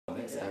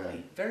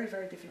exactly. Very,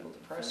 very difficult to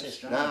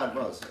process. No, it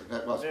was.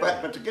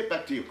 But to get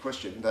back to your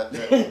question, that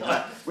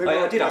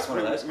I did ask one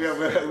of those. We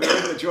were in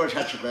the George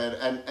Hatcher band,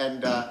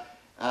 and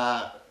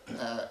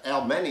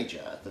our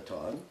manager at the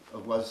time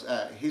was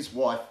his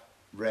wife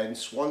ran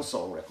Swan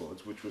Song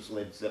Records, which was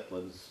Led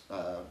Zeppelin's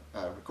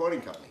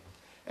recording company,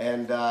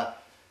 and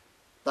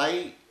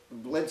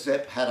Led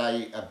Zepp had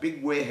a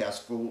big warehouse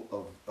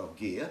full of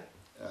gear,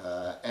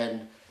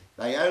 and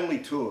they only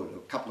toured a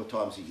couple of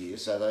times a year,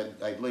 so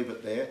they'd leave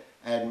it there,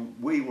 and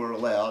we were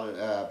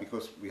allowed,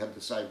 because we had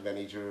the same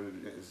manager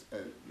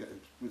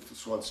with the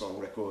Swan Song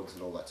Records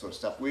and all that sort of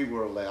stuff, we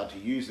were allowed to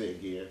use their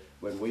gear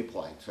when we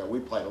played, so we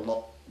played a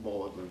lot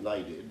more than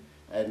they did,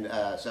 and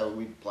so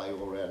we'd play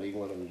all around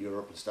England and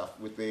Europe and stuff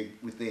with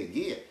their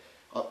gear.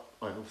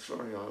 I'm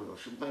sorry,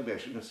 maybe I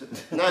shouldn't have said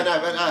that.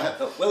 No,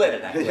 but... we'll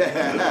edit that.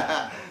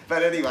 Yeah.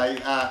 But anyway,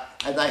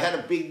 and they had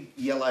a big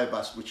yellow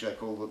bus, which they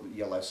called the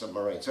Yellow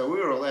Submarine. So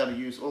we were allowed to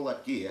use all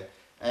that gear,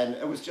 and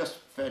it was just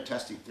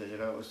fantastic, you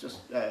know, it was just...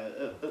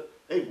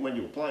 even when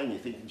you were playing,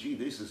 you're thinking, gee,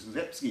 this is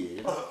Zepp's gear.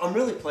 You know? I'm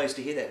really pleased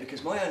to hear that,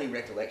 because my only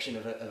recollection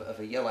of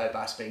a yellow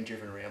bus being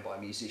driven around by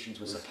musicians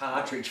was the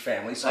Partridge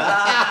Family. So,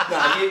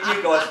 no,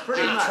 you guys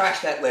pretty much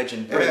trashed that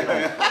legend.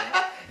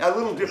 A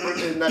little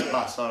different in that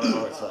bus, I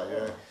would say,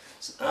 yeah.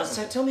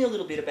 So tell me a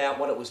little bit about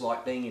what it was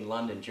like being in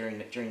London during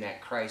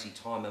that crazy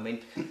time. I mean,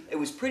 it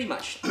was pretty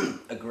much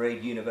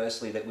agreed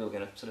universally that we were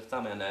going to sort of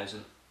thumb our nose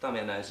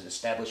at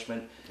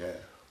establishment. Yeah.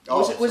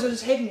 Was it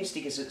as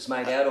hedonistic as it's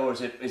made out, or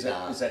is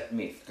that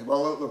myth?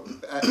 Well, look,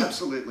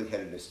 absolutely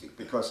hedonistic,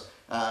 because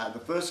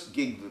the first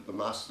gig that the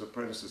Masters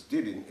Apprentices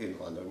did in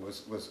London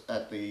was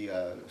at the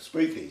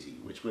Speakeasy,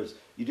 which was,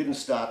 you didn't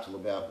start till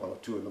about 1 or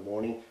 2 in the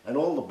morning, and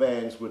all the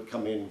bands would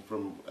come in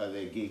from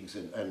their gigs,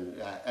 and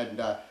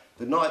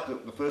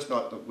the first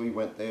night that we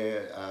went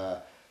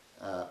there,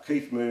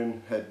 Keith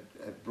Moon had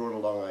brought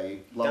along a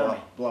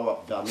blow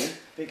up dummy.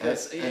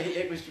 Because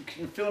it was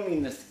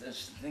filming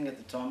this thing at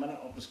the time. I don't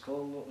know what it was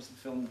called. What was the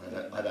film?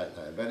 I don't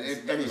know, but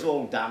it was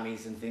all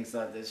dummies and things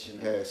like this. You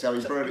know. Yeah, so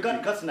he brought it.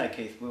 Got to know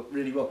Keith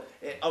really well.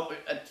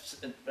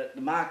 At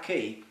the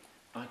marquee,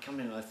 I come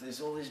in and there's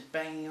all this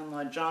banging on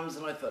my drums,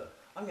 and I thought,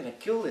 I'm going to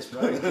kill this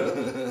bloke.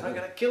 I'm going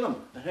to kill him.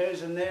 And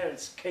who's in there?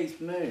 It's Keith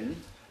Moon,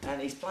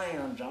 and he's playing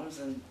on drums,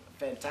 and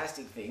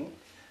fantastic thing.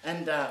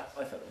 And I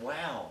thought,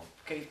 wow,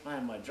 Keith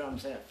playing my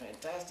drums out,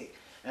 fantastic.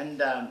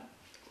 And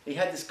he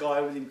had this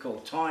guy with him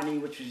called Tiny,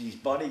 which was his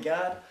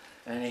bodyguard,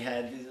 and he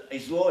had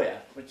his lawyer,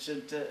 which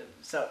said,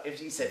 so if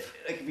he said,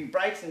 like, if he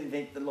breaks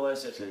anything, the lawyer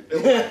said,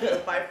 he'll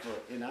pay for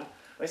it, you know.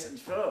 I said,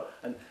 sure.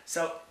 And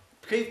so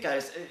Keith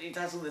goes, he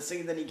does all this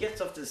thing, and then he gets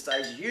off to the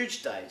stage, a huge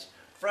stage,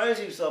 throws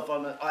himself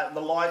on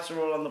the lights are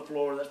all on the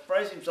floor, and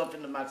throws himself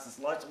in amongst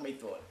the lights, and we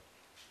thought,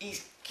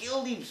 he's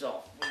killed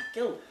himself,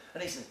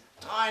 and he says,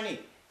 Tiny.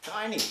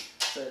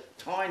 So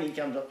Tiny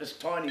comes up, this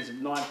Tiny's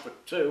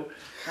 9'2",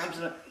 comes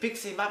and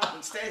picks him up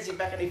and stands him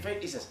back on his feet.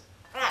 He says,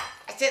 right,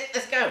 that's it,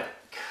 let's go.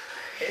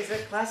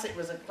 It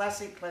was a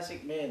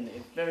classic man,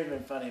 a very, very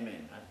funny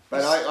man.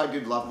 But I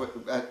did love it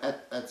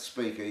at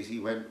Speakeasy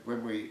when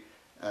we,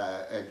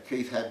 and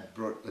Keith had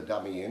brought the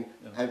dummy in,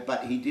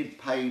 but he did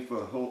pay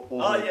for all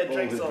the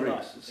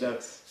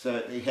drinks.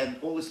 So he had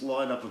all this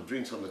lineup of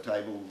drinks on the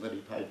table that he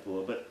paid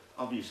for, but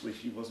obviously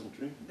she wasn't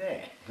drinking.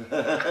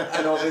 Yeah.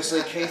 And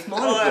obviously Keith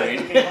might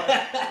have been.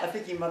 I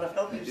think he might have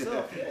helped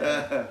himself.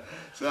 Yeah.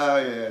 So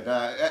yeah,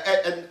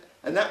 no,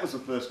 and that was the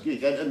first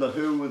gig, and the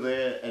Who were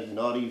there, and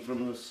Noddy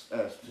from the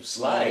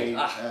Slade,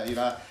 you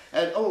know,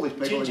 and all these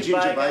people,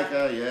 Ginger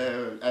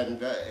Baker,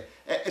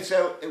 and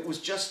so it was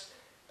just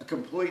a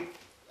complete,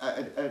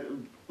 a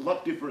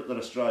lot different than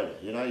Australia.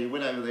 You know, you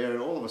went over there,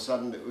 and all of a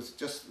sudden it was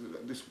just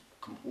this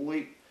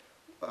complete,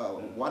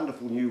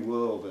 wonderful new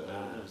world.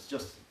 It was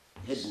just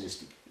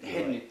hedonistic.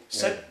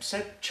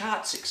 So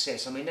chart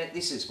success, I mean,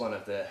 this is one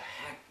of the,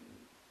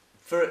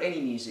 for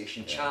any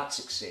musician, chart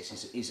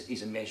success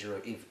is a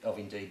measure of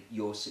indeed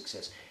your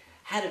success.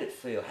 How did it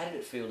feel? How did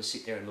it feel to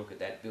sit there and look at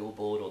that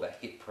Billboard or that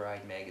Hit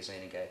Parade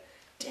magazine and go,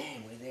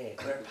 damn, we're there,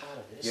 we're a part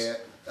of this?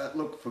 Yeah,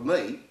 look, for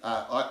me,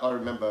 I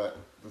remember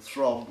the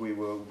Throb, we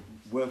were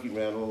working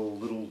around all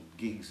little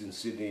gigs in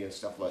Sydney and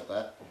stuff like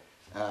that.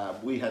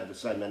 We had the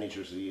same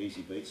manager as the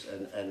Easy Beats,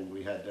 and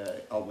we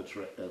had Albert's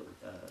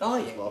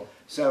as well.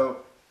 So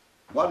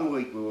one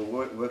week we were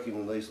working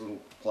in these little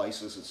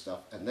places and stuff,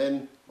 and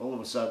then all of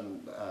a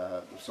sudden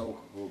a song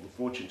called The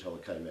Fortune Teller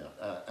came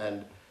out,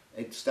 and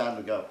it started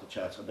to go up the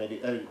charts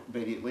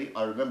immediately.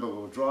 I remember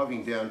we were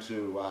driving down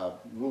to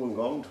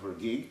Wollongong for a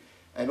gig,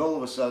 and all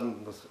of a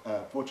sudden the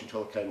Fortune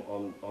Teller came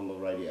on the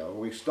radio, and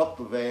we stopped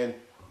the van,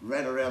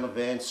 ran around the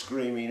van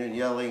screaming and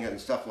yelling and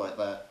stuff like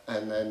that,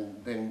 and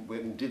then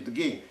went and did the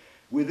gig.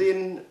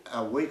 Within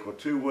a week or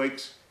 2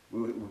 weeks,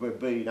 we were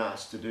being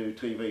asked to do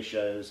TV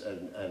shows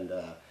and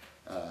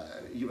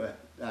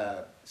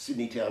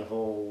Sydney Town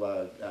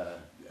Hall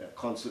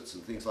concerts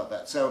and things like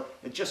that. So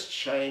it just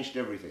changed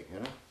everything, you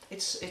know.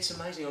 It's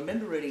amazing. I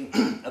remember reading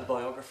a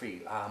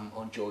biography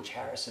on George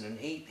Harrison, and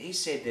he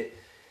said that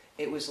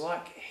it was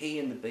like he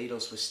and the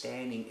Beatles were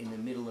standing in the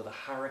middle of a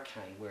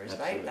hurricane, whereas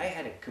they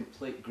had a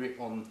complete grip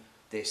on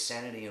their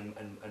sanity and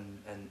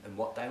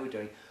what they were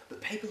doing, but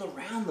people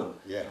around them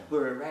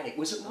were erratic.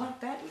 Was it like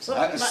that? It was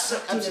like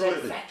sucked into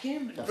that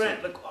vacuum?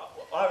 Brent, look,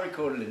 I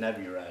recorded in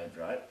Abbey Road,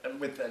 right? And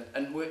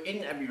we're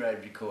in Abbey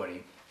Road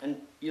recording,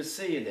 and you'll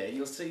see you there.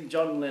 You'll see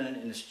John Lennon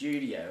in the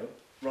studio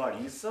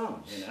writing his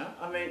songs. You know,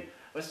 I mean, it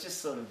was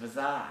just sort of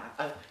bizarre.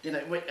 You know,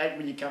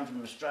 when you come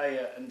from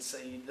Australia and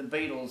see the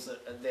Beatles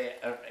are there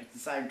at the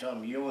same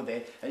time you're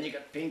there, and you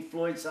got Pink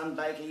Floyd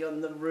sunbaking on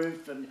the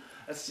roof, and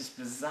it's just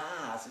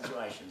bizarre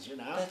situations. You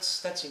know,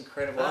 that's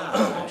incredible.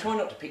 I'm trying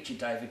not to picture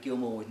David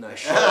Gilmour with no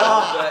shirt,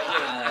 but you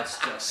know, that's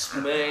just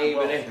me.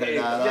 Well, but you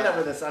know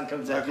when the sun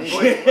comes out.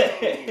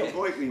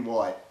 Completely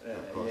white,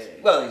 of course.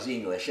 Well, he's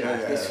English. You know,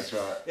 that's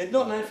right. They're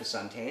not known for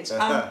suntans.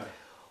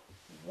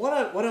 What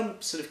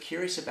I'm sort of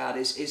curious about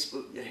is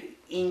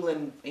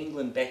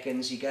England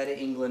beckons. You go to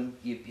England,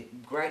 you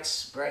great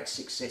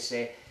success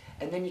there,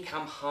 and then you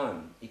come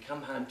home. You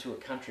come home to a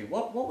country.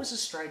 What was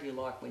Australia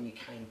like when you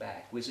came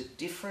back? Was it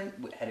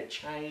different? Had it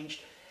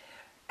changed?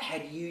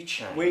 Had you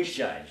changed? We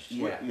changed.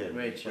 Yeah,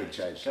 we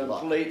changed a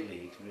lot.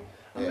 completely.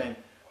 I mean,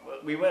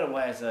 we went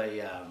away as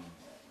a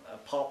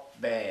pop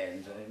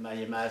band.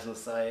 You may as well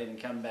say,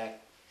 and come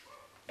back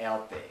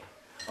out there.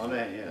 I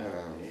mean,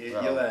 you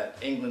know,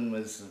 England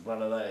was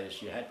one of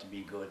those. You had to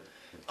be good.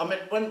 I mean,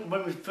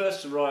 when we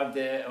first arrived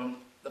there,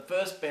 the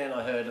first band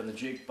I heard on the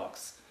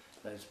jukebox,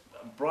 was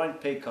Brian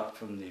Peacock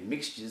from the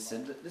Mixtures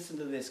said, "Listen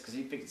to this," because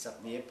he picked us up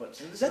at the airport.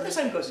 So, is that the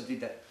same guys who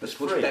did that?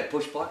 That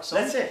push bike song.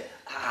 That's it.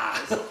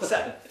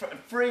 So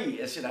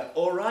free, as you know,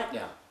 all right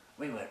now.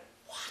 We went,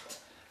 what?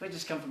 We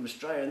just come from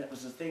Australia, and that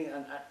was the thing,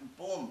 and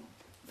boom.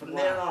 From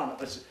there on, it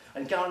was,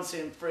 and go and see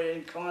him free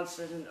in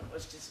concert, and it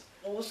was just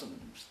awesome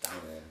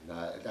stuff.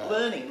 Yeah, no.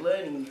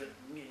 Learning the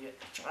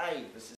trade was